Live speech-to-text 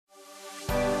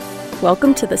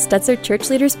Welcome to the Stetzer Church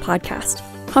Leaders Podcast.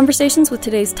 Conversations with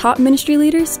today's top ministry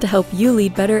leaders to help you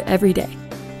lead better every day.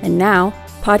 And now,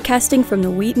 podcasting from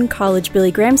the Wheaton College Billy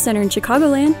Graham Center in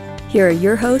Chicagoland, here are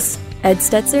your hosts, Ed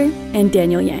Stetzer and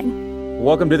Daniel Yang.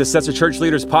 Welcome to the Stetzer Church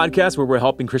Leaders Podcast, where we're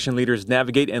helping Christian leaders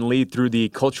navigate and lead through the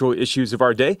cultural issues of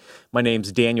our day. My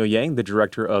name's Daniel Yang, the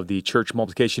director of the Church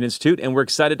Multiplication Institute, and we're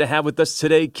excited to have with us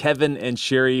today Kevin and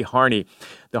Sherry Harney.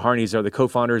 The Harneys are the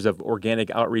co-founders of Organic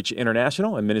Outreach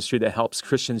International, a ministry that helps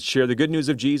Christians share the good news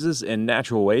of Jesus in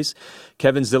natural ways.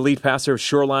 Kevin's the lead pastor of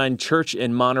Shoreline Church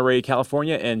in Monterey,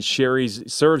 California, and Sherry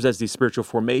serves as the spiritual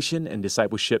formation and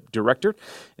discipleship director.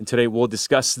 And today we'll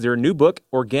discuss their new book,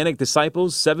 Organic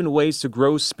Disciples, 7 Ways to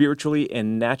Grow Spiritually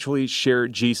and Naturally Share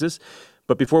Jesus.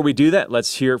 But before we do that,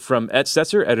 let's hear from Ed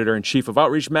Stetzer, editor-in-chief of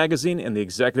Outreach Magazine and the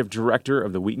executive director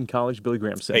of the Wheaton College Billy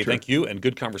Graham Center. Hey, thank you, and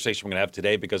good conversation we're going to have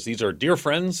today because these are dear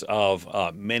friends of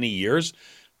many years,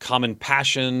 common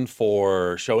passion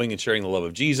for showing and sharing the love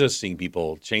of Jesus, seeing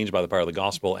people changed by the power of the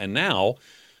gospel, and now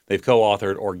they've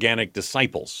co-authored Organic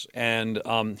Disciples. And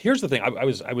here's the thing, I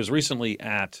was recently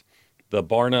at the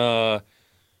Barna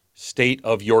State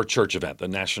of Your Church event, the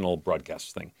national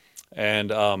broadcast thing. And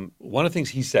one of the things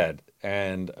he said,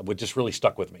 and what just really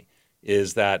stuck with me,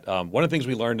 is that one of the things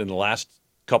we learned in the last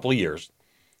couple of years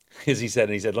is he said,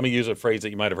 let me use a phrase that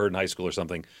you might have heard in high school or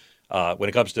something, when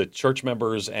it comes to church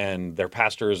members and their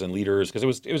pastors and leaders, because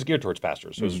it was geared towards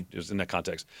pastors, so it was in that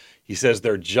context. He says,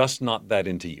 they're just not that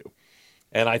into you.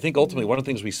 And I think ultimately one of the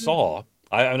things we saw,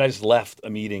 I just left a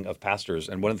meeting of pastors,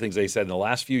 and one of the things they said in the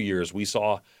last few years, we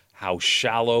saw how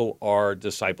shallow our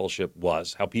discipleship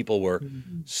was, how people were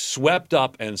swept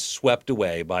up and swept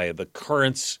away by the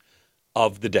currents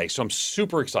of the day. So I'm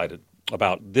super excited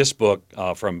about this book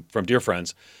from dear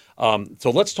friends. So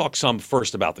let's talk some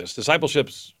first about this.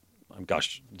 Discipleship's,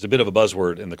 it's a bit of a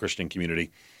buzzword in the Christian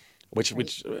community,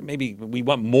 which maybe we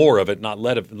want more of it, not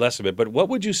less of it. But what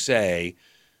would you say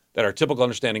that our typical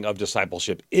understanding of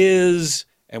discipleship is,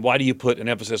 and why do you put an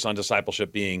emphasis on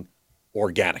discipleship being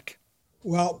organic?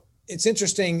 Well, it's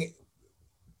interesting.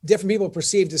 Different people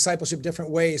perceive discipleship different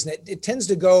ways. And it tends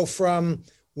to go from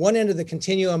one end of the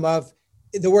continuum of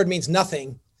the word means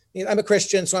nothing. I'm a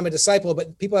Christian, so I'm a disciple,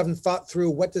 but people haven't thought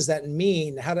through what does that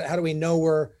mean? How do we know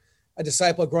we're a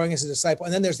disciple, growing as a disciple?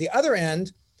 And then there's the other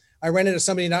end. I ran into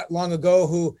somebody not long ago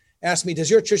who asked me, does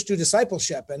your church do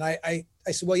discipleship? And I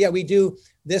said, well, yeah, we do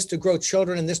this to grow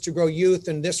children and this to grow youth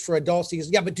and this for adults. He goes,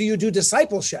 yeah, but do you do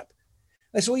discipleship?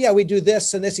 I said, well, yeah, we do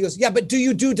this and this. He goes, yeah, but do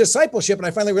you do discipleship? And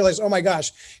I finally realized, oh my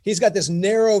gosh, he's got this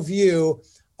narrow view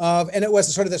of, and it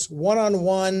was sort of this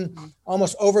one-on-one,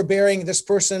 almost overbearing, this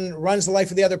person runs the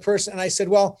life of the other person. And I said,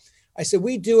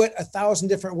 we do it 1,000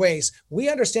 different ways. We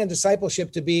understand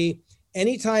discipleship to be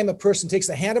anytime a person takes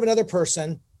the hand of another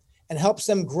person and helps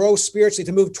them grow spiritually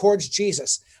to move towards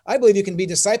Jesus. I believe you can be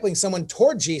discipling someone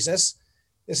toward Jesus.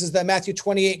 This is the Matthew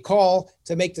 28 call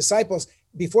to make disciples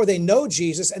before they know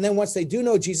Jesus. And then once they do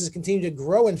know Jesus, continue to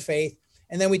grow in faith.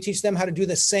 And then we teach them how to do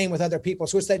the same with other people.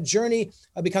 So it's that journey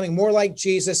of becoming more like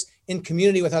Jesus in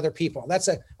community with other people. That's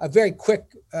a very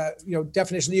quick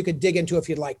definition that you could dig into if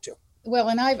you'd like to. Well,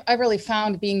 and I really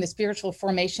found, being the spiritual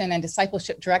formation and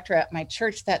discipleship director at my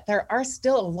church, that there are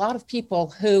still a lot of people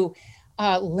who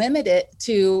limit it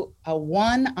to a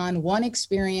one-on-one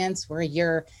experience where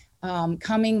you're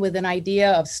coming with an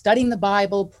idea of studying the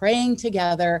Bible, praying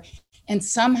together. And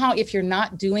somehow, if you're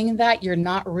not doing that, you're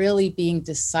not really being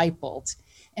discipled.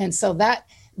 And so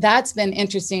that's been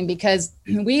interesting, because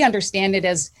we understand it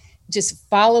as just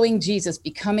following Jesus,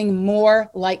 becoming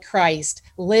more like Christ,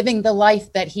 living the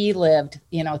life that he lived,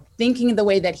 thinking the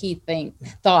way that he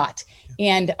thought.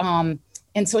 And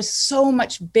so it's so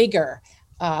much bigger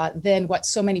than what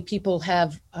so many people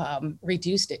have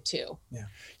reduced it to.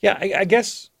 Yeah, I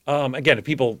guess. Again, if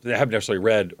people haven't necessarily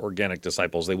read Organic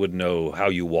Disciples, they wouldn't know how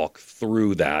you walk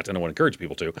through that, and I want to encourage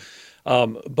people to.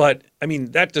 But, I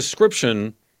mean, that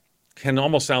description can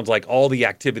almost sound like all the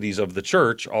activities of the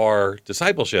church are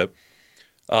discipleship.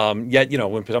 Yet,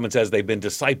 when someone says they've been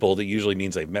discipled, it usually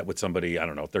means they've met with somebody,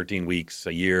 13 weeks,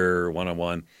 a year,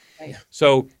 one-on-one. Right.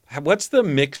 So what's the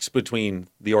mix between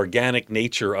the organic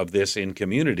nature of this in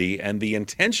community and the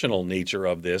intentional nature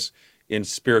of this in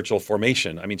spiritual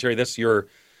formation? I mean, Terry,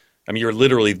 you're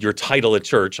literally your title at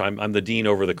church. I'm the dean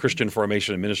over the Christian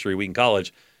Formation and Ministry at Wheaton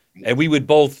College, and we would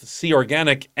both see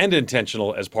organic and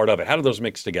intentional as part of it. How do those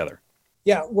mix together?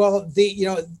 Yeah, well,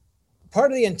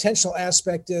 part of the intentional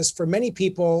aspect is, for many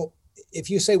people, if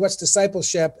you say what's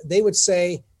discipleship, they would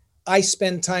say, I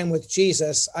spend time with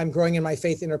Jesus. I'm growing in my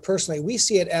faith interpersonally. We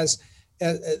see it as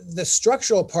The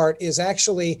structural part is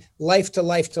actually life to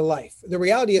life to life. The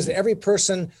reality is that every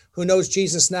person who knows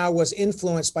Jesus now was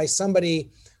influenced by somebody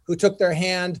who took their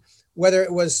hand, whether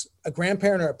it was a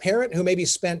grandparent or a parent who maybe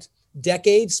spent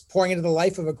decades pouring into the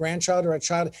life of a grandchild or a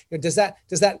child. Does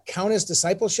that count as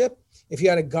discipleship? If you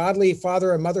had a godly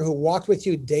father or mother who walked with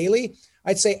you daily,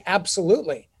 I'd say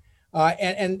absolutely.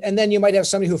 And then you might have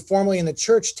somebody who formally in the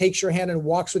church takes your hand and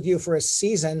walks with you for a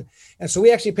season. And so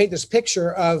we actually paint this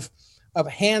picture of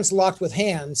hands locked with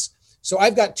hands. So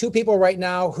I've got two people right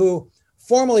now who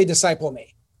formally disciple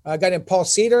me, a guy named Paul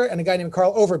Cedar and a guy named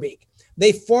Carl Overbeek.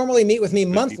 They formally meet with me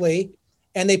monthly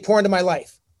and they pour into my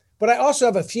life. But I also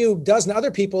have a few dozen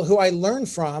other people who I learn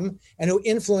from and who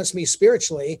influence me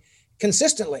spiritually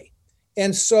consistently.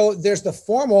 And so there's the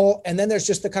formal, and then there's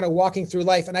just the kind of walking through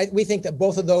life. And we think that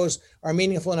both of those are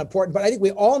meaningful and important. But I think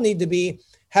we all need to be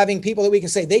having people that we can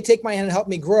say, they take my hand and help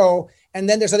me grow. And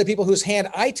then there's other people whose hand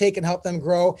I take and help them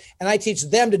grow. And I teach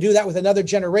them to do that with another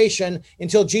generation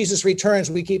until Jesus returns.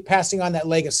 We keep passing on that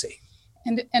legacy.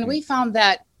 And we found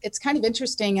that it's kind of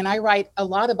interesting. And I write a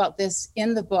lot about this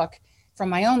in the book from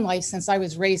my own life, since I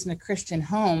was raised in a Christian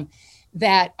home,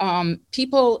 that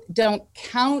people don't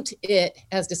count it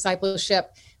as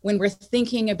discipleship when we're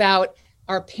thinking about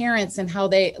our parents and how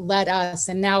they led us.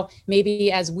 And now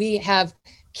maybe as we have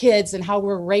kids and how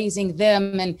we're raising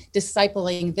them and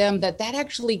discipling them, that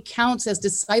actually counts as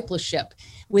discipleship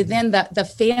within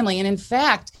the family. And in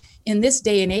fact, in this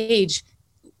day and age,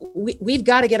 we've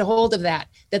got to get a hold of that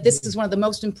this is one of the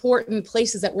most important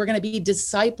places that we're going to be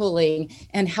discipling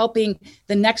and helping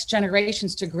the next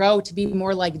generations to grow to be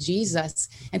more like Jesus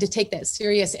and to take that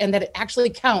serious, and that it actually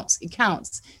counts. It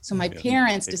counts. So my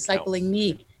parents discipling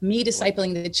me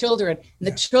discipling the children, and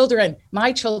the children,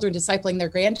 my children discipling their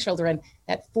grandchildren,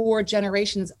 that 4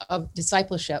 generations of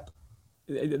discipleship.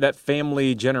 That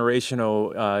family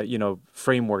generational,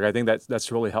 framework, I think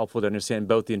that's really helpful to understand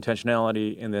both the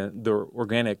intentionality and the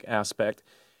organic aspect.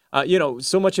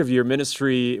 So much of your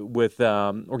ministry with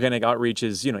organic outreach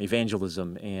is,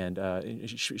 evangelism and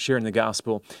sharing the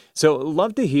gospel. So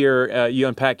love to hear you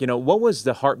unpack, what was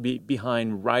the heartbeat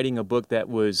behind writing a book that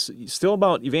was still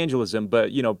about evangelism,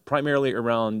 but, primarily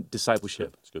around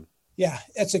discipleship? That's good. Yeah,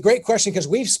 that's a great question, because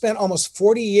we've spent almost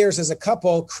 40 years as a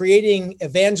couple creating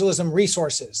evangelism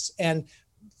resources and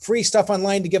free stuff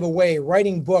online to give away,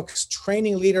 writing books,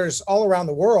 training leaders all around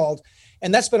the world.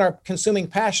 And that's been our consuming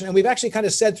passion. And we've actually kind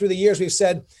of said through the years, we've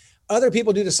said, other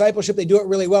people do discipleship, they do it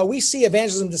really well. We see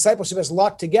evangelism and discipleship as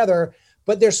locked together,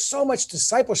 but there's so much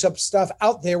discipleship stuff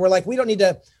out there. We're like, we don't need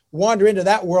to wander into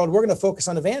that world. We're going to focus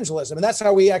on evangelism. And that's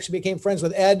how we actually became friends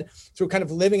with Ed, through kind of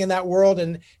living in that world,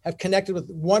 and have connected with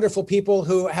wonderful people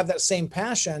who have that same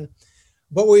passion.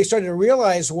 But what we started to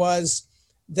realize was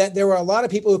that there were a lot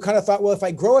of people who kind of thought, well, if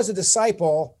I grow as a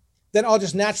disciple, then I'll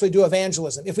just naturally do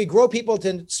evangelism. If we grow people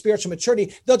to spiritual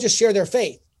maturity, they'll just share their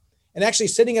faith. And actually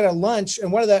sitting at a lunch,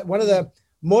 and one of the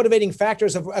motivating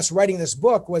factors of us writing this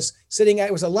book was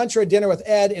it was a lunch or a dinner with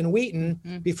Ed in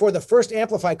Wheaton before the first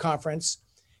Amplify conference.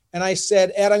 And I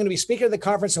said, Ed, I'm going to be speaking at the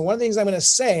conference. And one of the things I'm going to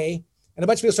say, and a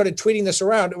bunch of people started tweeting this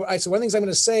around. I said, one of the things I'm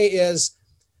going to say is,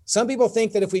 some people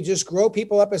think that if we just grow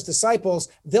people up as disciples,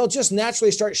 they'll just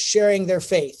naturally start sharing their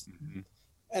faith.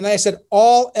 And I said,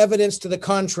 all evidence to the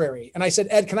contrary. And I said,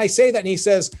 Ed, can I say that? And he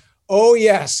says, oh,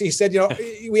 yes. He said,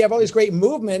 we have all these great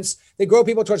movements. They grow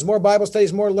people towards more Bible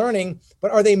studies, more learning,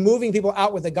 but are they moving people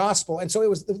out with the gospel? And so it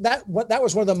was that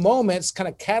was one of the moments, kind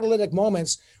of catalytic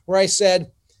moments, where I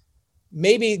said,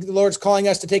 maybe the Lord's calling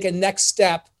us to take a next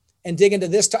step and dig into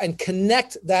this and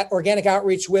connect that organic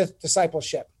outreach with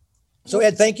discipleship. So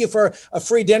Ed, thank you for a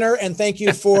free dinner, and thank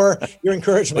you for your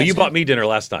encouragement. Well, you bought me dinner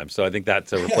last time, so I think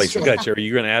that's a replacement. Good, Sherry, are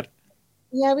you going to add?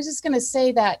 Yeah, I was just going to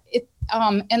say that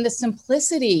and the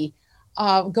simplicity,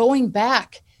 going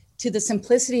back to the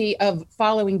simplicity of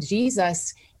following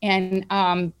Jesus and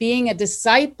being a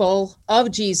disciple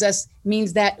of Jesus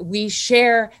means that we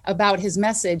share about his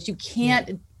message. You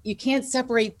can't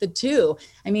separate the two.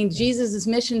 I mean, Jesus's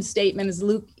mission statement is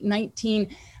Luke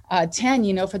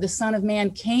 19:10, for the Son of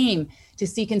Man came to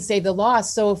seek and save the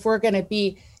lost. So if we're going to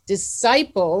be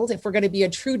discipled, if we're going to be a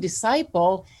true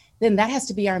disciple, then that has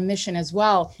to be our mission as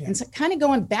well. Yeah. And so kind of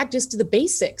going back just to the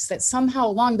basics, that somehow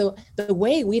along the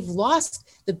way, we've lost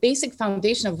the basic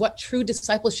foundation of what true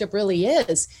discipleship really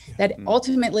is, that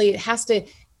ultimately it has to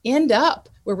end up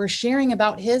where we're sharing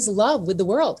about his love with the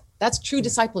world. That's true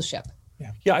discipleship.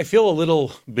 Yeah, I feel a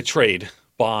little betrayed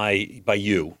by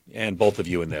you and both of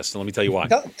you in this. And let me tell you why.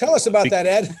 Tell us about that,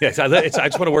 Ed. Yes, I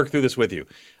just want to work through this with you.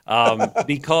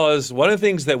 Because one of the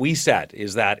things that we said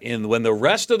is that when the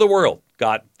rest of the world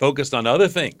got focused on other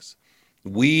things,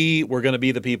 we were going to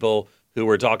be the people who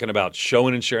were talking about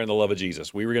showing and sharing the love of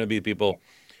Jesus. We were going to be the people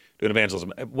doing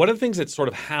evangelism. One of the things that sort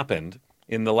of happened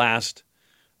in the last,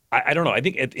 I don't know, I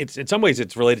think it's in some ways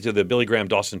it's related to the Billy Graham,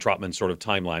 Dawson Trotman sort of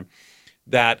timeline,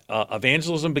 that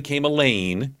evangelism became a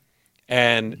lane,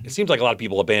 and it seems like a lot of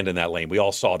people abandoned that lane. We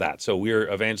all saw that. So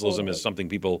evangelism is something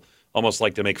people almost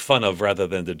like to make fun of rather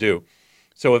than to do.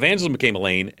 So evangelism became a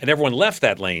lane, and everyone left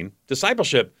that lane.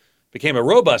 Discipleship became a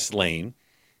robust lane.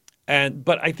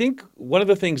 But I think one of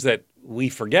the things that we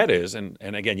forget is, and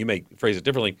again, you may phrase it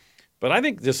differently, but I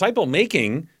think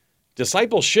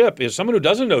discipleship is someone who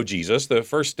doesn't know Jesus. The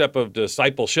first step of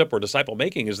discipleship or disciple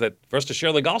making is that for us to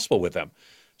share the gospel with them.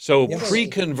 So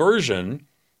pre-conversion,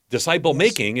 disciple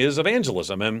making is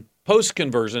evangelism, and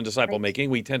post-conversion, disciple making,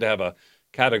 we tend to have a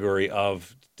category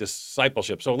of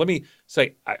discipleship. So let me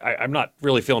say, I'm not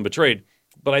really feeling betrayed,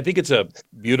 but I think it's a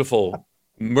beautiful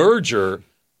merger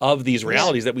of these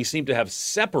realities that we seem to have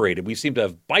separated. We seem to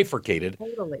have bifurcated.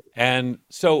 Totally. And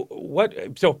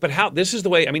but how, this is the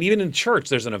way, I mean, even in church,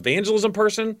 there's an evangelism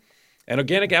person and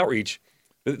organic outreach.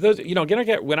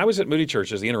 When I was at Moody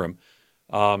Church as the interim,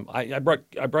 I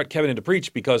brought Kevin in to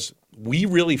preach because we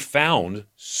really found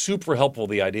super helpful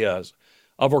the ideas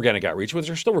of organic outreach, which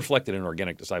are still reflected in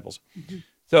organic disciples. Mm-hmm.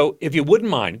 So if you wouldn't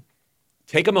mind,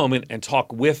 take a moment and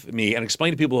talk with me and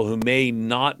explain to people who may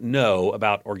not know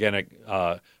about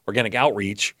organic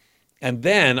outreach. And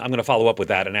then I'm going to follow up with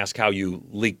that and ask how you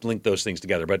link those things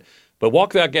together. But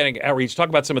walk through organic outreach, talk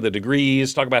about some of the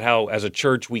degrees, talk about how as a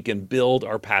church we can build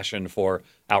our passion for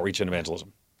outreach and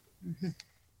evangelism. Mm-hmm.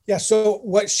 Yeah, so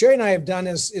what Sherry and I have done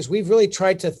is we've really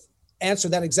tried to answer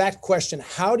that exact question.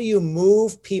 How do you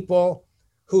move people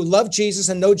who love Jesus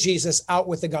and know Jesus out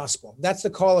with the gospel? That's the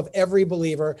call of every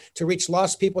believer, to reach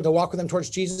lost people, to walk with them towards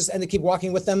Jesus, and to keep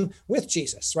walking with them with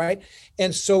Jesus, right?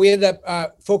 And so we ended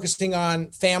up focusing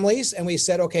on families, and we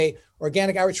said, okay,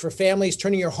 organic outreach for families,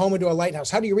 turning your home into a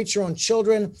lighthouse. How do you reach your own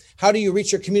children? How do you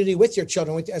reach your community with your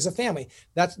children as a family?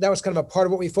 That was kind of a part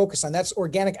of what we focused on. That's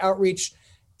organic outreach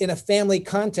in a family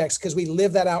context, because we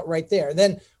live that out right there.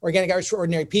 Then organic outreach for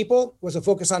ordinary people was a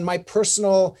focus on my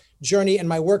personal journey in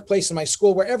my workplace, in my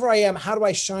school, wherever I am. How do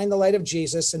I shine the light of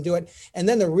Jesus and do it? And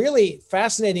then the really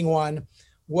fascinating one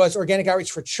was organic outreach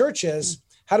for churches.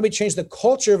 How do we change the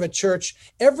culture of a church?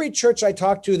 Every church I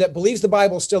talk to that believes the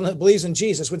Bible still and believes in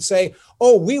Jesus would say,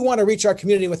 oh, we want to reach our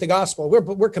community with the gospel.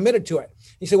 We're committed to it.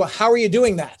 You say, well, how are you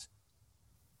doing that?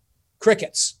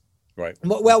 Crickets. Right.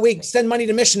 Well, we send money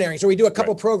to missionaries, or we do a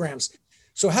couple programs.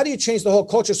 So how do you change the whole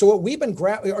culture? So what we've been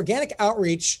organic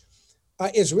outreach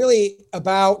is really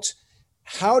about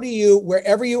how do you,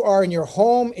 wherever you are in your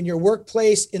home, in your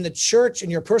workplace, in the church, in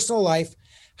your personal life,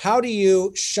 how do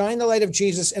you shine the light of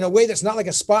Jesus in a way that's not like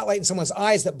a spotlight in someone's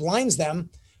eyes that blinds them,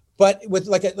 but with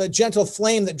like a gentle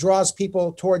flame that draws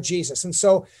people toward Jesus? And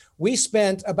so we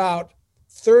spent about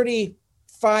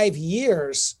 35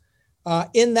 years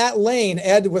in that lane,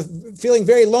 Ed, with feeling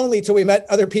very lonely till we met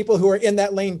other people who are in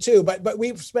that lane too. But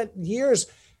we've spent years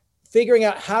figuring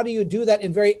out how do you do that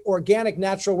in very organic,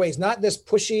 natural ways, not this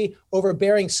pushy,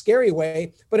 overbearing, scary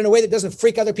way, but in a way that doesn't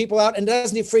freak other people out and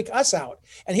doesn't even freak us out.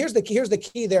 And here's the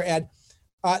key there, Ed,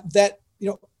 that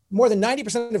more than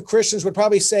 90% of Christians would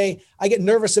probably say, I get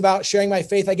nervous about sharing my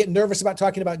faith. I get nervous about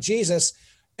talking about Jesus.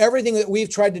 Everything that we've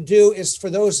tried to do is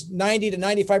for those 90 to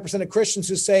 95% of Christians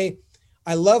who say,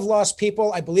 I love lost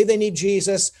people. I believe they need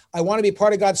Jesus. I want to be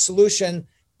part of God's solution,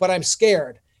 but I'm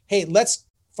scared. Hey, let's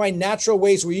find natural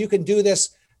ways where you can do this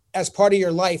as part of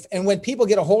your life. And when people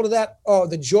get a hold of that, oh,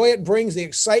 the joy it brings, the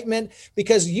excitement,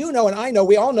 because and I know,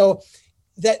 we all know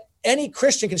that any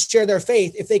Christian can share their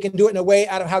faith if they can do it in a way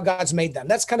out of how God's made them.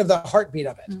 That's kind of the heartbeat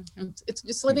of it. Mm-hmm. It's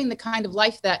just living the kind of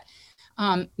life that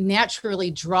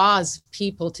naturally draws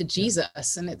people to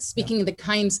Jesus. And it's speaking the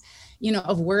kinds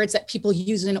of words that people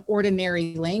use in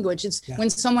ordinary language. It's when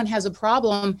someone has a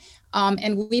problem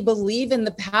and we believe in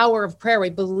the power of prayer. We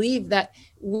believe that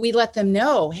we let them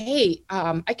know, hey,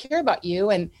 I care about you.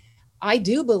 And I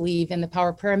do believe in the power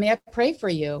of prayer. May I pray for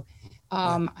you?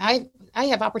 I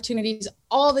have opportunities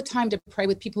all the time to pray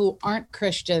with people who aren't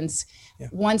Christians. Yeah.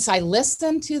 Once I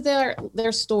listen to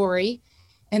their story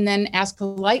and then ask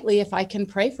politely if I can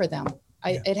pray for them.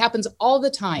 It happens all the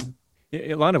time.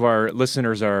 A lot of our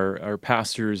listeners are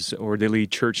pastors or they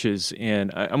lead churches,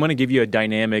 and I'm going to give you a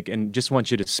dynamic and just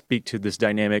want you to speak to this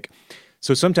dynamic.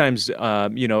 So sometimes,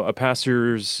 a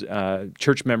pastor's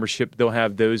church membership, they'll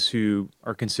have those who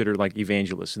are considered like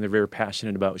evangelists, and they're very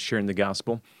passionate about sharing the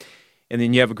gospel. And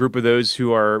then you have a group of those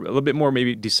who are a little bit more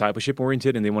maybe discipleship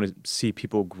oriented, and they want to see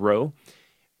people grow.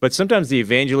 But sometimes the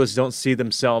evangelists don't see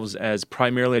themselves as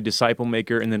primarily a disciple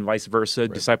maker, and then vice versa.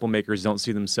 Right. Disciple makers don't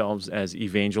see themselves as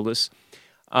evangelists.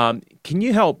 Can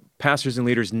you help pastors and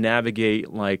leaders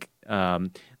navigate like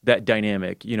that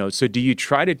dynamic? So do you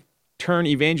try to turn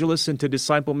evangelists into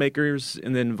disciple makers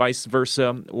and then vice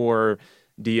versa, or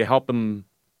do you help them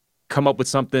come up with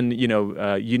something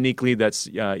uniquely that's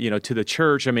to the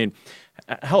church? I mean,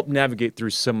 help navigate through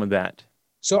some of that.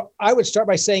 So I would start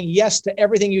by saying yes to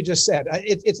everything you just said.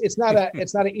 It's not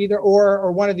an either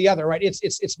or one or the other, right?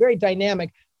 It's very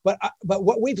dynamic. But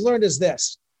what we've learned is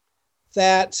this,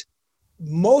 that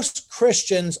most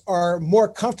Christians are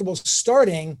more comfortable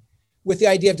starting with the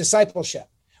idea of discipleship.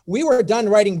 We were done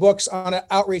writing books on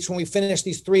outreach when we finished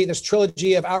this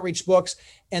trilogy of outreach books.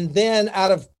 And then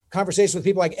out of conversations with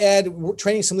people like Ed, we're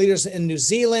training some leaders in New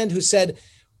Zealand who said,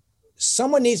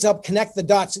 someone needs to help connect the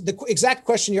dots. The exact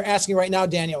question you're asking right now,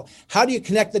 Daniel, how do you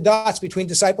connect the dots between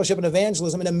discipleship and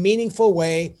evangelism in a meaningful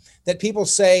way that people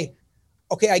say,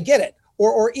 okay, I get it.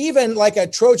 Or even like a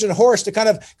Trojan horse to kind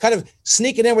of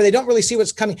sneak it in where they don't really see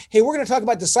what's coming. Hey, we're going to talk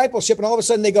about discipleship. And all of a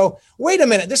sudden they go, wait a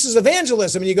minute, this is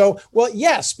evangelism. And you go, well,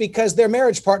 yes, because they're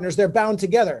marriage partners, they're bound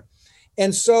together.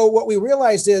 And so what we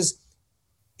realized is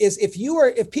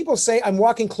if people say, I'm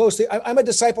walking closely, I'm a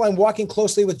disciple, I'm walking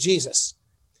closely with Jesus.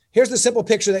 Here's the simple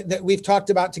picture that we've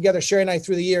talked about together, Sherry and I,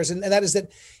 through the years. And that is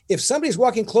that if somebody's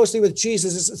walking closely with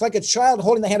Jesus, it's like a child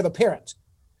holding the hand of a parent.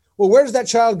 Well, where does that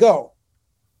child go?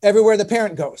 Everywhere the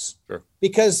parent goes, sure,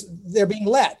 because they're being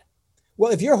led.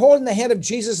 Well, if you're holding the hand of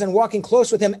Jesus and walking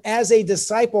close with him as a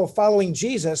disciple following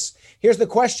Jesus, here's the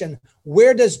question.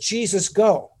 Where does Jesus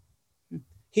go?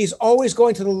 He's always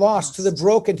going to the lost, to the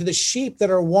broken, to the sheep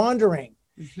that are wandering.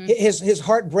 Mm-hmm. His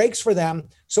heart breaks for them.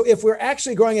 So if we're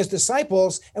actually growing as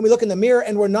disciples and we look in the mirror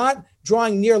and we're not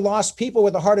drawing near lost people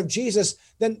with the heart of Jesus,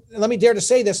 then let me dare to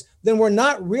say this, then we're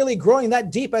not really growing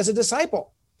that deep as a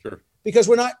disciple. Sure. Because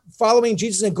we're not following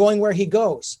Jesus and going where he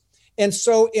goes. And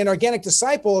so in Organic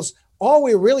Disciples, all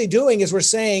we're really doing is we're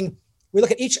saying, we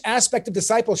look at each aspect of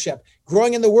discipleship,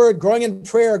 growing in the word, growing in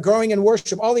prayer, growing in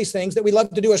worship, all these things that we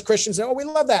love to do as Christians. And, we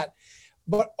love that.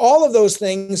 But all of those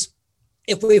things,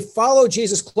 if we follow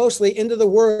Jesus closely into the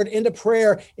word, into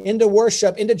prayer, into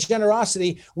worship, into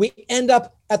generosity, we end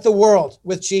up at the world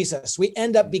with Jesus. We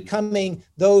end up becoming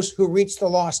those who reach the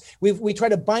lost. We try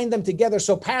to bind them together.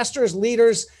 So pastors,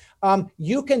 leaders,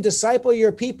 you can disciple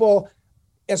your people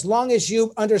as long as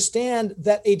you understand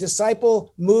that a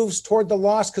disciple moves toward the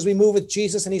lost because we move with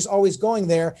Jesus and he's always going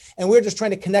there. And we're just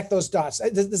trying to connect those dots.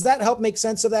 Does that help make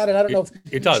sense of that? And I don't know if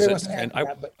it does. And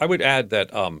I would add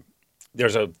that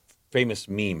there's a famous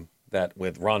meme that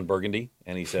with Ron Burgundy,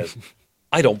 and he says,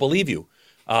 I don't believe you.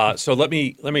 So let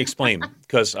me explain,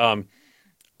 because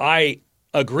I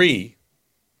agree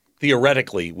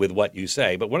theoretically with what you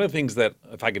say. But one of the things that,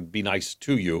 if I could be nice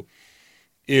to you,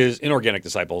 is in Organic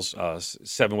Disciples,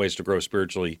 7 Ways to Grow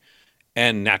Spiritually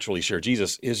and Naturally Share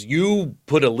Jesus, is you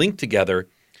put a link together.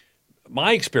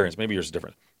 My experience, maybe yours is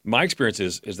different. My experience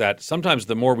is that sometimes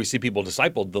the more we see people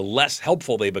discipled, the less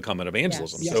helpful they become in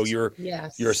evangelism. Yes. So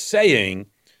you're saying,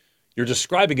 you're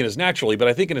describing it as naturally, but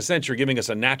I think in a sense you're giving us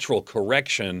a natural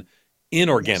correction in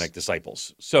Organic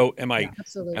Disciples. So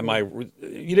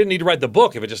you didn't need to write the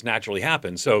book if it just naturally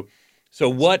happened. So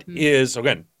what is,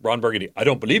 again, Ron Burgundy, I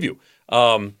don't believe you.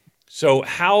 So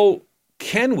how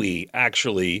can we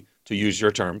actually, to use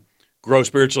your term, grow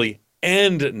spiritually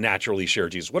and naturally share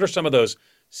Jesus? What are some of those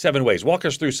 7 ways? Walk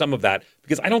us through some of that,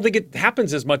 because I don't think it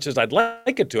happens as much as I'd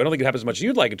like it to. I don't think it happens as much as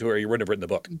you'd like it to, or you wouldn't have written the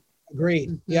book. Agreed.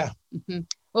 Mm-hmm. Yeah. Mm-hmm.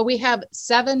 Well, we have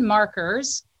 7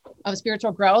 markers of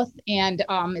spiritual growth, and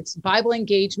it's Bible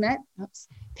engagement,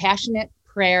 passionate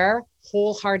prayer,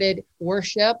 wholehearted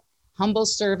worship, humble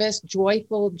service,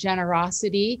 joyful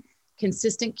generosity,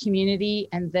 consistent community,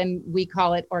 and then we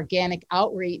call it organic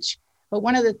outreach. But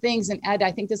one of the things, and Ed,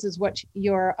 I think this is what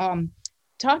you're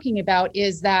talking about,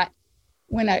 is that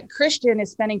when a Christian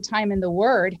is spending time in the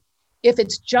Word, if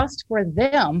it's just for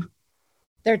them,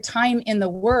 their time in the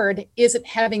Word isn't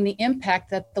having the impact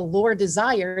that the Lord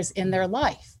desires in their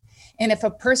life. And if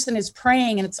a person is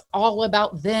praying and it's all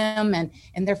about them and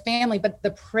their family, but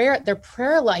their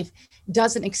prayer life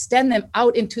doesn't extend them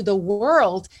out into the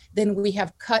world, then we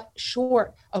have cut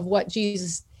short of what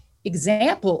Jesus'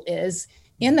 example is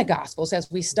in the Gospels as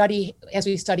we study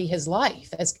his life.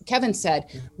 As Kevin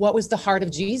said, what was the heart of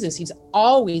Jesus? He's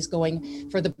always going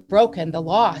for the broken, the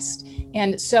lost.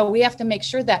 And so we have to make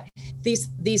sure that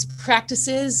these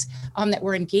practices that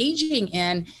we're engaging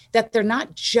in, that they're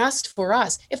not just for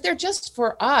us. If they're just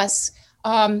for us,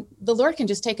 the Lord can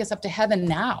just take us up to heaven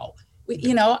now.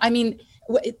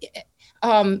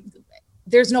 The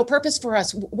there's no purpose for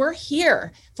us. We're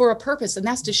here for a purpose, and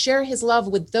that's to share his love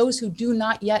with those who do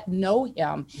not yet know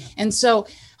him. And so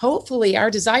hopefully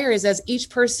our desire is, as each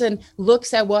person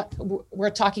looks at what we're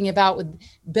talking about with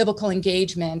biblical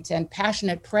engagement and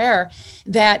passionate prayer,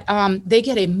 that they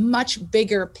get a much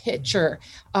bigger picture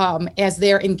as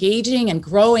they're engaging and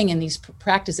growing in these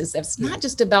practices. It's not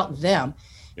just about them.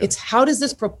 Yeah. It's how does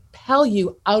this propel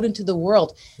you out into the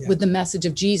world with the message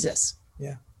of Jesus?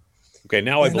 Yeah. Okay,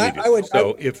 now I believe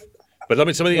you. But let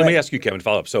me ask you, Kevin, to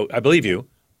follow up. So I believe you.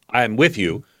 I am with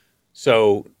you.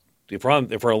 So if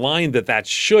we're aligned that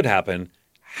should happen,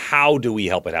 how do we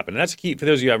help it happen? And that's key for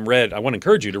those of you who haven't read. I want to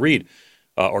encourage you to read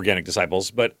Organic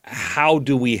Disciples. But how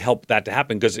do we help that to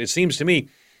happen? Because it seems to me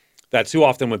that too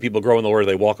often when people grow in the Lord,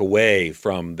 they walk away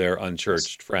from their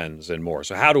unchurched friends and more.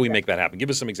 So how do we make that happen? Give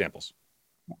us some examples.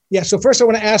 Yeah. So first I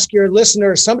want to ask your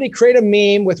listeners, somebody create a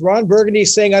meme with Ron Burgundy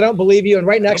saying, "I don't believe you." And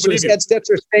right next to his Ed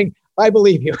Stitzer saying, "I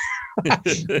believe you."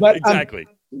 But, exactly.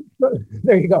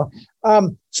 There you go.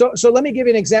 So let me give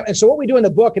you an example. And so what we do in the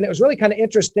book, and it was really kind of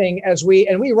interesting as we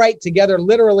write together,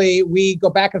 literally, we go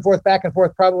back and forth,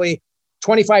 probably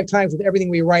 25 times with everything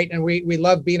we write. And we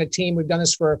love being a team. We've done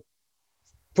this for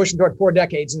pushing toward 4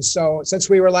 decades. And so since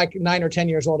we were like 9 or 10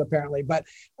 years old, apparently,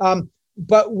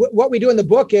 but what we do in the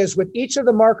book is with each of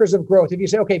the markers of growth, if you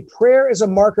say, okay, prayer is a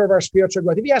marker of our spiritual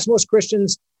growth. If you ask most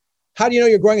Christians, how do you know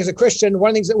you're growing as a Christian? One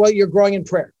of the things that, you're growing in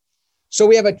prayer. So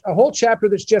we have a whole chapter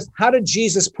that's just, how did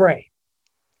Jesus pray?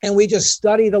 And we just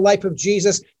study the life of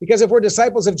Jesus, because if we're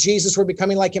disciples of Jesus, we're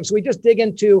becoming like him. So we just dig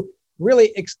into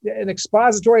really an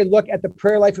expository look at the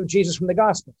prayer life of Jesus from the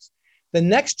Gospels. The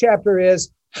next chapter is,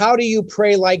 how do you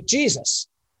pray like Jesus?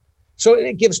 So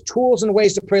it gives tools and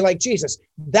ways to pray like Jesus.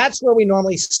 That's where we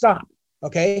normally stop,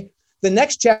 okay? The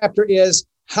next chapter is,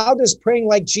 how does praying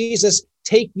like Jesus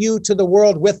take you to the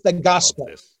world with the gospel?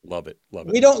 Love it.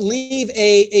 We don't leave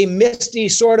a misty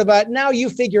sort of now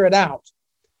you figure it out.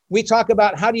 We talk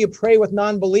about, how do you pray with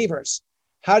non-believers?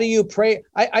 How do you pray?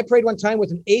 I prayed one time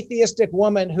with an atheistic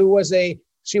woman who was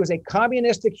she was a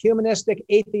communistic, humanistic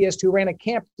atheist who ran a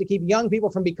camp to keep young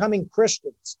people from becoming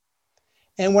Christians.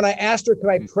 And when I asked her, could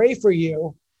I pray for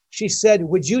you? She said,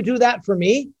 would you do that for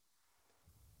me?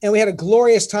 And we had a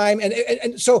glorious time.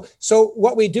 And so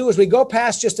what we do is we go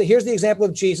past just here's the example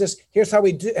of Jesus. Here's how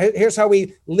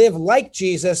we live like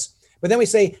Jesus. But then we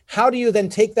say, how do you then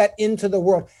take that into the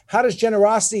world? How does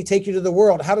generosity take you to the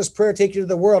world? How does prayer take you to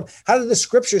the world? How do the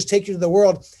scriptures take you to the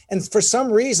world? And for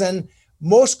some reason,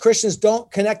 most Christians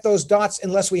don't connect those dots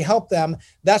unless we help them.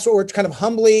 That's what we're kind of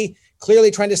humbly,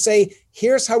 clearly trying to say.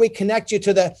 Here's how we connect you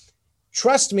to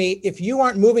trust me, if you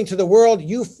aren't moving to the world,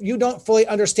 you don't fully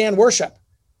understand worship,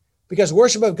 because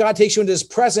worship of God takes you into his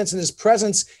presence, and his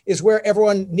presence is where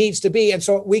everyone needs to be. And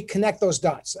so we connect those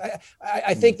dots.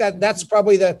 I think that's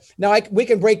probably we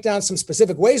can break down some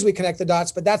specific ways we connect the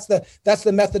dots, but that's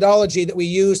the methodology that we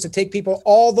use to take people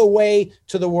all the way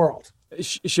to the world.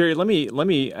 Sherry, let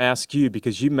me ask you,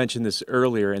 because you mentioned this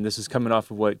earlier, and this is coming off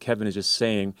of what Kevin is just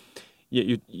saying.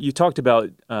 You talked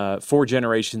about 4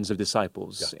 generations of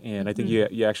disciples, and I think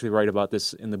you actually write about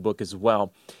this in the book as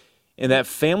well. And that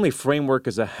family framework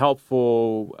is a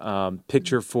helpful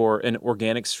picture for an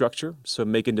organic structure, so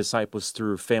making disciples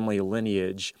through family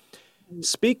lineage.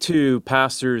 Speak to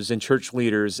pastors and church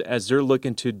leaders as they're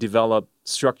looking to develop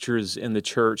structures in the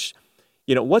church.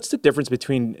 What's the difference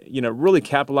between, really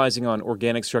capitalizing on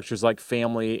organic structures like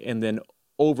family and then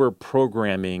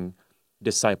over-programming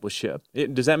discipleship?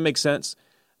 Does that make sense?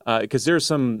 Because there's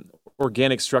some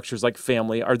organic structures like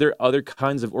family. Are there other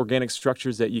kinds of organic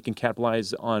structures that you can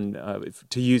capitalize on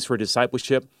to use for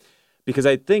discipleship? Because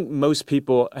I think most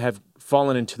people have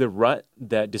fallen into the rut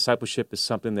that discipleship is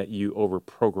something that you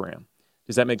over-program.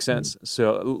 Does that make sense?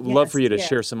 So love for you to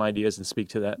share some ideas and speak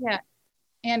to that. Yeah.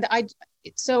 And I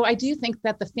do think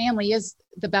that the family is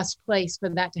the best place for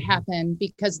that to happen,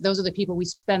 because those are the people we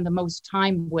spend the most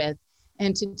time with,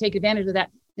 and to take advantage of that.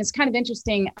 It's kind of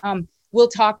interesting. We'll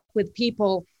talk with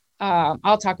people.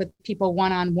 I'll talk with people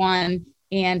one-on-one,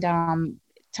 and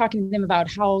talking to them about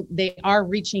how they are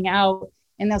reaching out,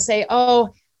 and they'll say, "Oh,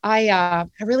 I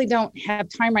really don't have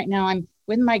time right now. I'm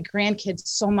with my grandkids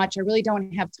so much. I really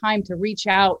don't have time to reach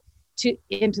out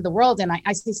into the world." And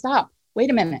I say, "Stop, wait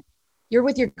a minute. You're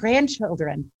with your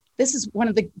grandchildren. This is one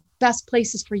of the best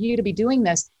places for you to be doing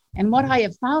this." And what I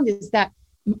have found is that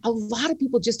a lot of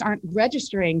people just aren't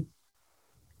registering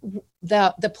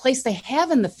the place they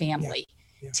have in the family,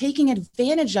 taking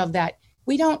advantage of that.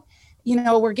 We don't,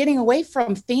 we're getting away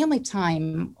from family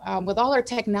time with all our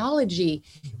technology.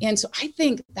 And so I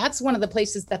think that's one of the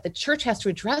places that the church has to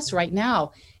address right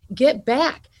now. Get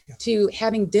back to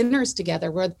having dinners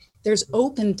together where there's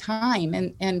open time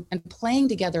and playing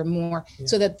together more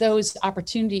so that those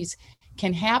opportunities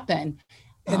can happen.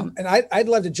 And I'd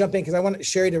love to jump in because I want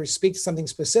Sherry to speak to something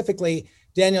specifically.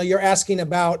 Daniel, you're asking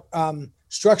about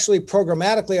structurally,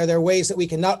 programmatically, are there ways that we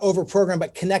can not over-program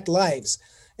but connect lives?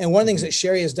 And one of the things that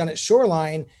Sherry has done at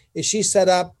Shoreline is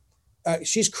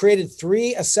she's created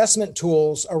 3 assessment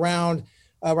tools around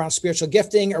spiritual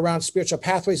gifting, around spiritual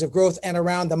pathways of growth, and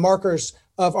around the markers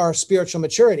of our spiritual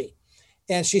maturity.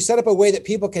 And she set up a way that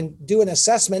people can do an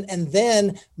assessment and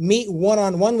then meet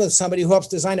one-on-one with somebody who helps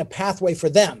design a pathway for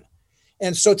them.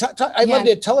 And so I'd love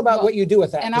to tell about what you do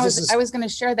with that. And I was going to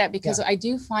share that because I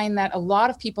do find that a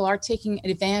lot of people are taking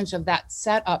advantage of that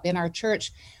setup in our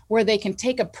church where they can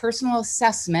take a personal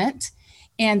assessment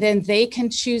and then they can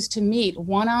choose to meet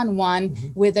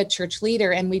one-on-one with a church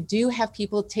leader. And we do have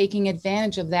people taking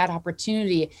advantage of that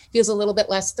opportunity. It feels a little bit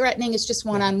less threatening. It's just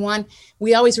one-on-one.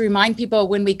 We always remind people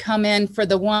when we come in for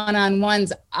the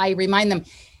one-on-ones, I remind them,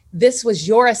 this was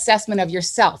your assessment of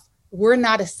yourself. We're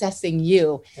not assessing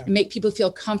you. And make people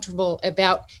feel comfortable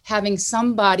about having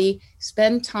somebody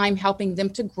spend time helping them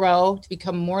to grow, to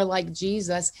become more like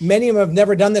Jesus. Many of them have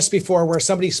never done this before, where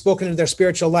somebody's spoken into their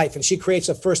spiritual life, and she creates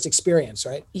a first experience,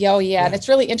 right? Yeah. And it's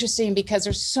really interesting because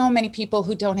there's so many people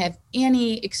who don't have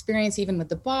any experience even with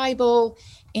the Bible.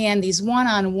 And these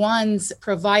one-on-ones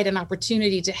provide an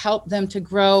opportunity to help them to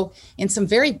grow in some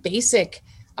very basic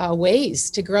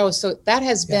ways to grow. So that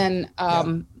has been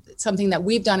something that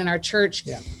we've done in our church,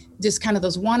 just kind of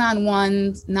those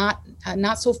one-on-ones, not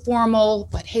so formal,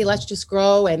 but hey, let's just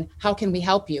grow and how can we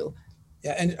help you?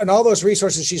 Yeah, and all those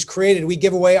resources she's created, we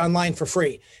give away online for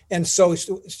free. And so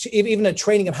even a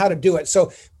training of how to do it.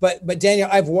 So, but Daniel,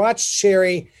 I've watched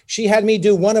Sherry, she had me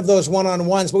do one of those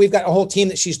one-on-ones, but we've got a whole team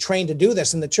that she's trained to do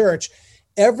this in the church.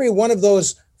 Every one of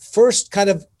those first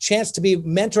kind of chance to be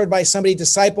mentored by somebody,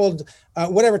 discipled,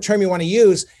 whatever term you want to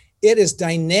use, it is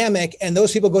dynamic, and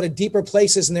those people go to deeper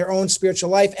places in their own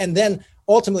spiritual life, and then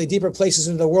ultimately deeper places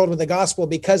into the world with the gospel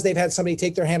because they've had somebody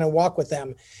take their hand and walk with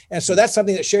them. And so that's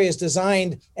something that Sherry has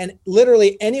designed, and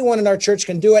literally anyone in our church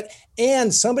can do it.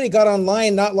 And somebody got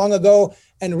online not long ago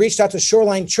and reached out to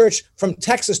Shoreline Church from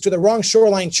Texas to the wrong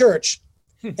Shoreline Church.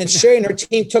 And Sherry and her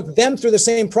team took them through the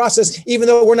same process, even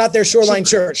though we're not their Shoreline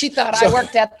church. She thought I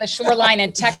worked at the Shoreline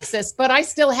in Texas, but I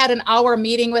still had an hour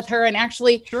meeting with her. And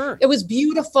actually, it was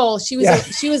beautiful. She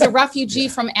was a refugee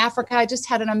from Africa. I just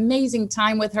had an amazing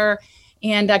time with her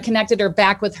and connected her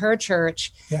back with her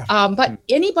church. But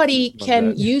anybody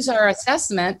can use our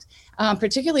assessment,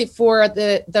 particularly for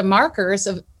the markers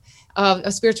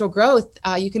of spiritual growth.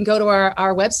 You can go to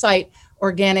our website,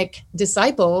 Organic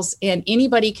Disciples, and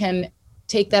anybody can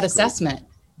take that assessment.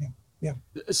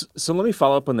 So let me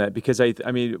follow up on that, because I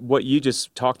mean, what you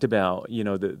just talked about,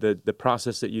 the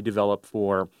process that you develop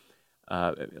for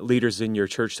leaders in your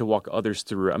church to walk others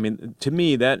through. I mean, to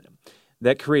me, that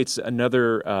creates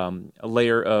another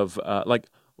layer of like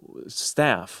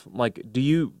staff. Like, do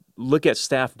you look at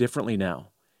staff differently now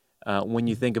when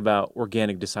you think about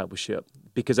organic discipleship?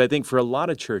 Because I think for a lot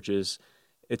of churches,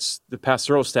 it's the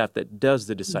pastoral staff that does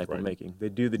the disciple making. They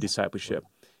do the discipleship.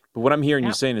 But what I'm hearing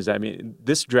you saying is, I mean,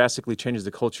 this drastically changes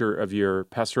the culture of your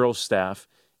pastoral staff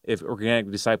if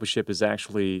organic discipleship is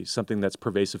actually something that's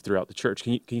pervasive throughout the church.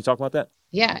 Can you talk about that?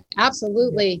 Yeah,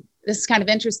 absolutely. This is kind of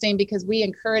interesting because we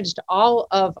encouraged all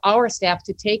of our staff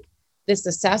to take this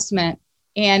assessment.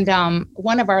 And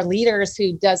one of our leaders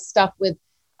who does stuff with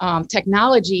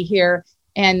technology here,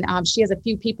 and she has a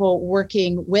few people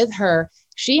working with her,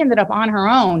 she ended up on her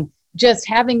own, just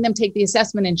having them take the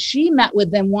assessment, and she met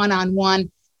with them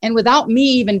one-on-one. And without me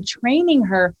even training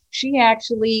her, she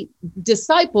actually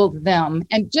discipled them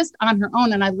and just on her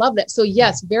own. And I love that. So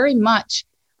yes, very much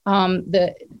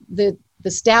the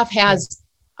staff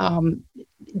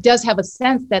does have a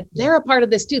sense that they're a part of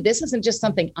this too. This isn't just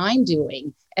something I'm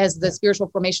doing as the spiritual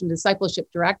formation discipleship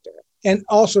director. And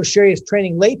also Sherry is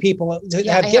training lay people to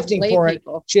have gifting for it.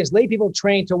 She has lay people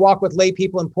trained to walk with lay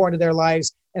people and pour into their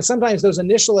lives. And sometimes those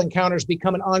initial encounters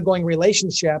become an ongoing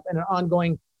relationship and an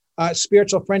ongoing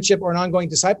spiritual friendship or an ongoing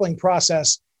discipling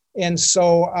process. And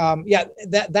so,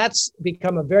 that's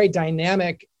become a very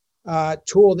dynamic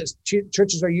tool that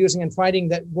churches are using, and finding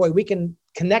that, boy, we can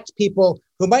connect people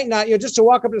who might not, just to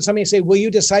walk up to somebody and say, will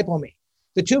you disciple me?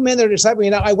 The 2 men that are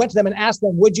discipling, I went to them and asked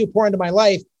them, would you pour into my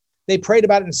life? They prayed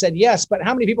about it and said yes. But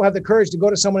how many people have the courage to go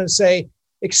to someone and say,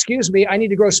 excuse me, I need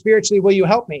to grow spiritually. Will you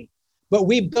help me? But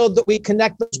we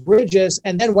connect those bridges.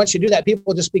 And then once you do that,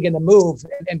 people just begin to move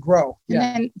and grow. And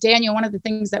then, Daniel, one of the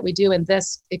things that we do in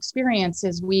this experience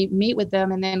is we meet with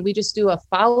them, and then we just do a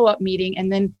follow-up meeting.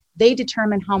 And then they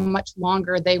determine how much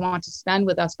longer they want to spend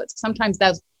with us. But sometimes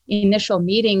those initial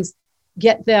meetings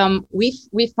get them, we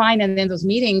find, and then those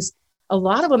meetings, a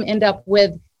lot of them end up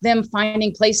with them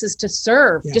finding places to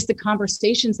serve, just the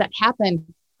conversations that happen.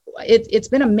 It's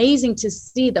been amazing to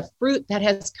see the fruit that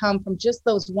has come from just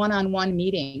those one-on-one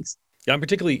meetings. Yeah, I'm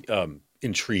particularly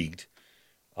intrigued,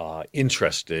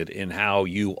 interested in how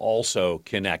you also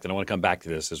connect. And I want to come back to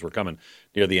this as we're coming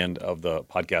near the end of the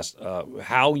podcast,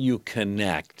 how you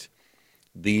connect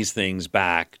these things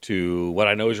back to what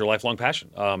I know is your lifelong passion.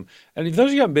 And if those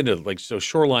of you who haven't been to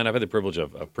Shoreline, I've had the privilege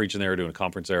of preaching there, doing a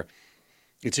conference there.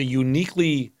 It's a unique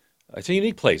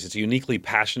place. It's a uniquely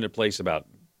passionate place about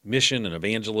mission and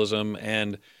evangelism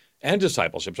and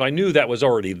discipleship. So I knew that was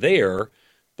already there,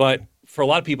 but for a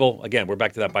lot of people, again, we're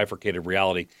back to that bifurcated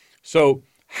reality. So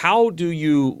how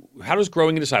does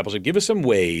growing in discipleship give us some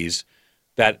ways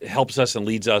that helps us and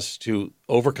leads us to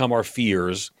overcome our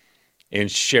fears in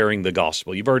sharing the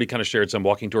gospel? You've already kind of shared some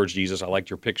walking towards Jesus. I liked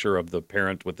your picture of the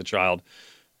parent with the child,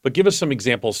 but give us some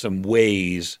examples, some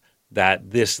ways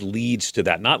that this leads to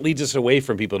that. Not leads us away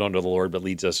from people who don't know the Lord, but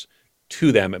leads us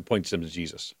to them and points them to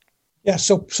Jesus. Yeah,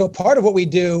 so part of what we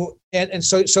do, and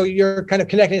so you're kind of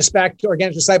connecting us back to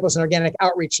organic disciples and organic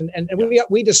outreach, and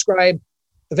we describe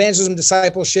evangelism,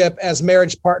 discipleship as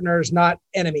marriage partners, not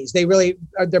enemies.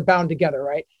 They're bound together,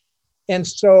 right? And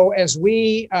so as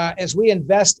we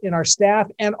invest in our staff,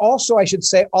 and also I should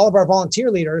say all of our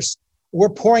volunteer leaders, we're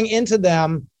pouring into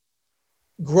them,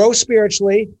 grow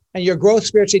spiritually, and your growth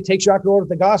spiritually takes you out the road with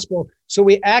the gospel. So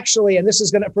we actually, and this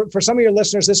is going to, for some of your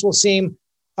listeners, this will seem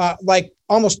like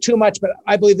almost too much, but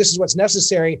I believe this is what's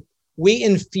necessary. We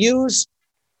infuse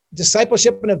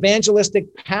discipleship and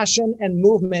evangelistic passion and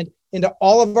movement into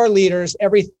all of our leaders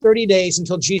every 30 days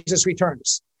until Jesus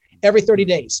returns. Every 30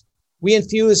 days. We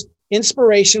infuse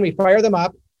inspiration, we fire them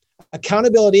up.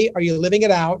 Accountability, are you living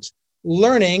it out?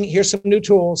 Learning, here's some new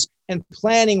tools, and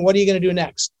planning, what are you going to do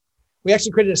next? We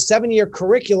actually created a 7-year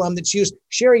curriculum that's used.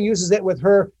 Sherry uses it with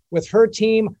her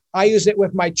team. I use it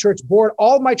with my church board.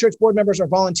 All of my church board members are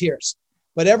volunteers.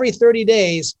 But every 30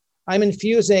 days, I'm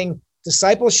infusing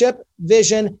discipleship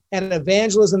vision and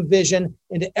evangelism vision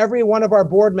into every one of our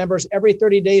board members every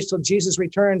 30 days till Jesus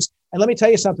returns. And let me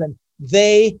tell you something,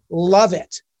 they love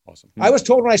it. Awesome. I was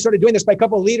told when I started doing this by a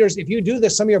couple of leaders, if you do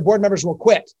this, some of your board members will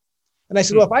quit. And I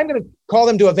said, well, if I'm going to call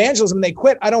them to evangelism and they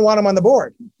quit, I don't want them on the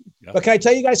board. Yep. But can I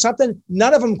tell you guys something?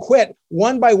 None of them quit.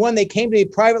 One by one, they came to me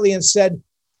privately and said,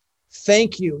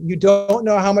 thank you. You don't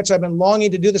know how much I've been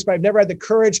longing to do this, but I've never had the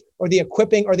courage or the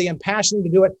equipping or the impassioning to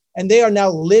do it. And they are now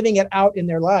living it out in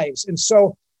their lives. And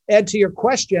so, Ed, to your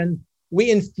question,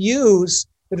 we infuse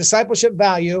the discipleship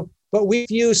value, but we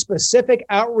infuse specific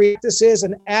outreach practices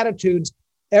and attitudes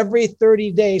every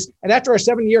 30 days. And after our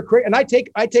 7-year curriculum, and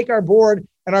I take our board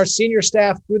and our senior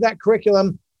staff through that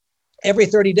curriculum every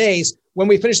 30 days. When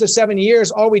we finish the 7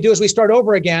 years, all we do is we start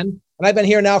over again. And I've been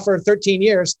here now for 13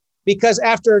 years. Because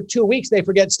after 2 weeks, they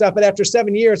forget stuff, but after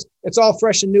 7 years, it's all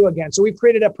fresh and new again. So we've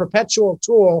created a perpetual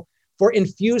tool for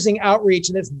infusing outreach,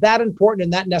 and it's that important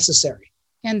and that necessary.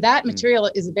 And that material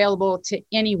is available to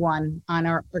anyone on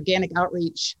our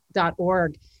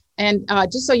organicoutreach.org. And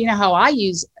just so you know how I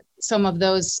use some of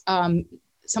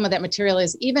that material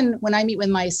is even when I meet with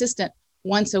my assistant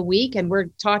once a week, and we're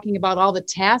talking about all the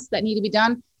tasks that need to be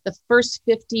done, the first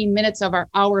 15 minutes of our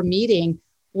hour meeting,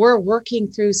 we're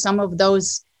working through some of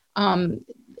those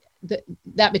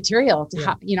that material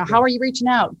to how are you reaching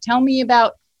out? Tell me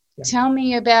about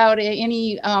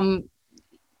any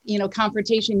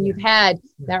confrontation you've had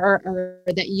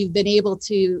that you've been able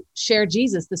to share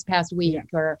Jesus this past week.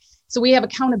 So we have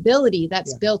accountability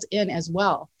that's built in as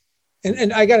well.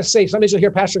 And I got to say, sometimes you'll hear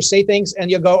pastors say things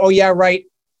and you'll go, oh yeah, right.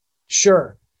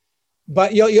 Sure.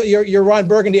 But you're Ron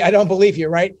Burgundy. I don't believe you.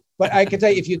 Right. But I can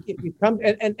tell you, if you come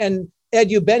and Ed,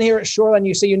 you've been here at Shoreline.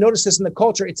 You say you notice this in the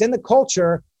culture. It's in the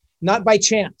culture, not by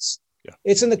chance. Yeah.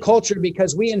 It's in the culture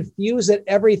because we infuse it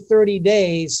every 30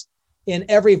 days in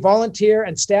every volunteer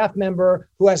and staff member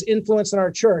who has influence in our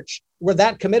church. We're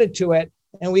that committed to it.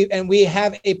 And we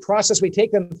have a process we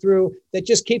take them through that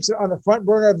just keeps it on the front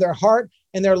burner of their heart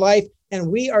and their life. And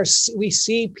we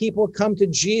see people come to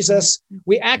Jesus.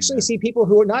 We actually see people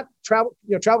who are not travel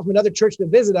from another church to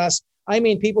visit us. I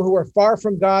mean, people who are far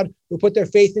from God, who put their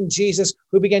faith in Jesus,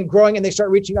 who begin growing and they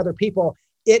start reaching other people.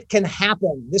 It can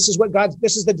happen. This is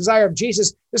the desire of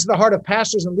Jesus. This is the heart of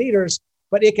pastors and leaders,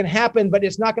 but it can happen, but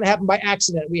it's not going to happen by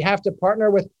accident. We have to partner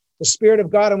with the Spirit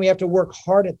of God and we have to work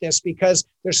hard at this because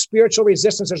there's spiritual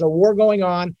resistance. There's a war going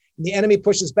on and the enemy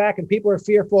pushes back and people are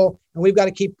fearful and we've got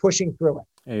to keep pushing through it.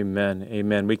 Amen.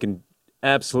 Amen. We can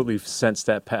absolutely sense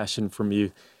that passion from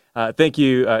you. Thank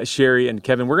you, Sherry and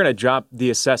Kevin. We're going to drop the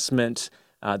assessment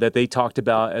that they talked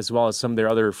about, as well as some of their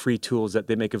other free tools that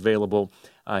they make available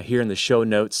here in the show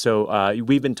notes. So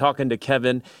we've been talking to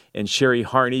Kevin and Sherry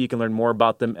Harney. You can learn more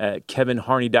about them at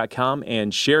kevinharney.com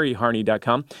and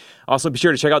sherryharney.com. Also, be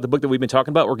sure to check out the book that we've been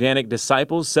talking about, Organic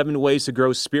Disciples, 7 Ways to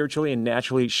Grow Spiritually and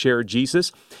Naturally Share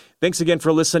Jesus. Thanks again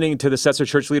for listening to the Setzer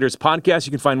Church Leaders podcast.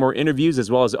 You can find more interviews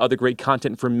as well as other great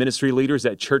content from ministry leaders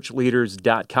at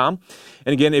churchleaders.com.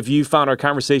 And again, if you found our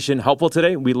conversation helpful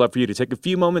today, we'd love for you to take a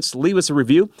few moments, leave us a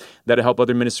review. That'll help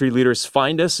other ministry leaders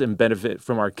find us and benefit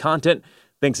from our content.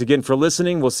 Thanks again for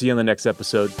listening. We'll see you on the next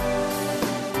episode.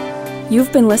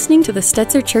 You've been listening to the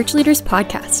Setzer Church Leaders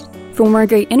podcast. For more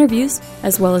great interviews,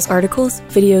 as well as articles,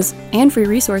 videos, and free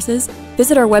resources,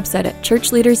 visit our website at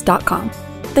churchleaders.com.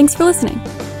 Thanks for listening.